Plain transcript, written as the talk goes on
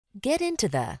Get into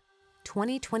the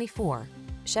 2024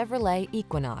 Chevrolet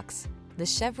Equinox. The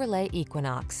Chevrolet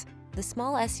Equinox, the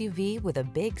small SUV with a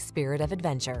big spirit of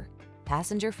adventure.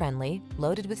 Passenger-friendly,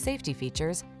 loaded with safety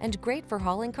features, and great for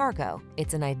hauling cargo,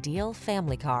 it's an ideal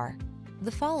family car.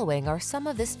 The following are some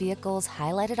of this vehicle's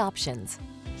highlighted options: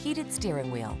 heated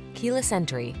steering wheel, keyless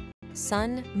entry,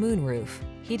 sun, moonroof,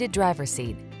 heated driver's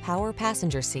seat, power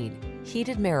passenger seat,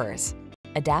 heated mirrors,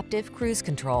 adaptive cruise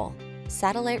control,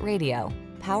 satellite radio,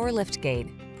 power liftgate,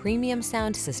 premium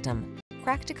sound system.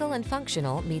 Practical and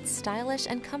functional meets stylish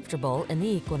and comfortable in the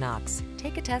Equinox.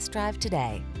 Take a test drive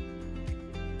today.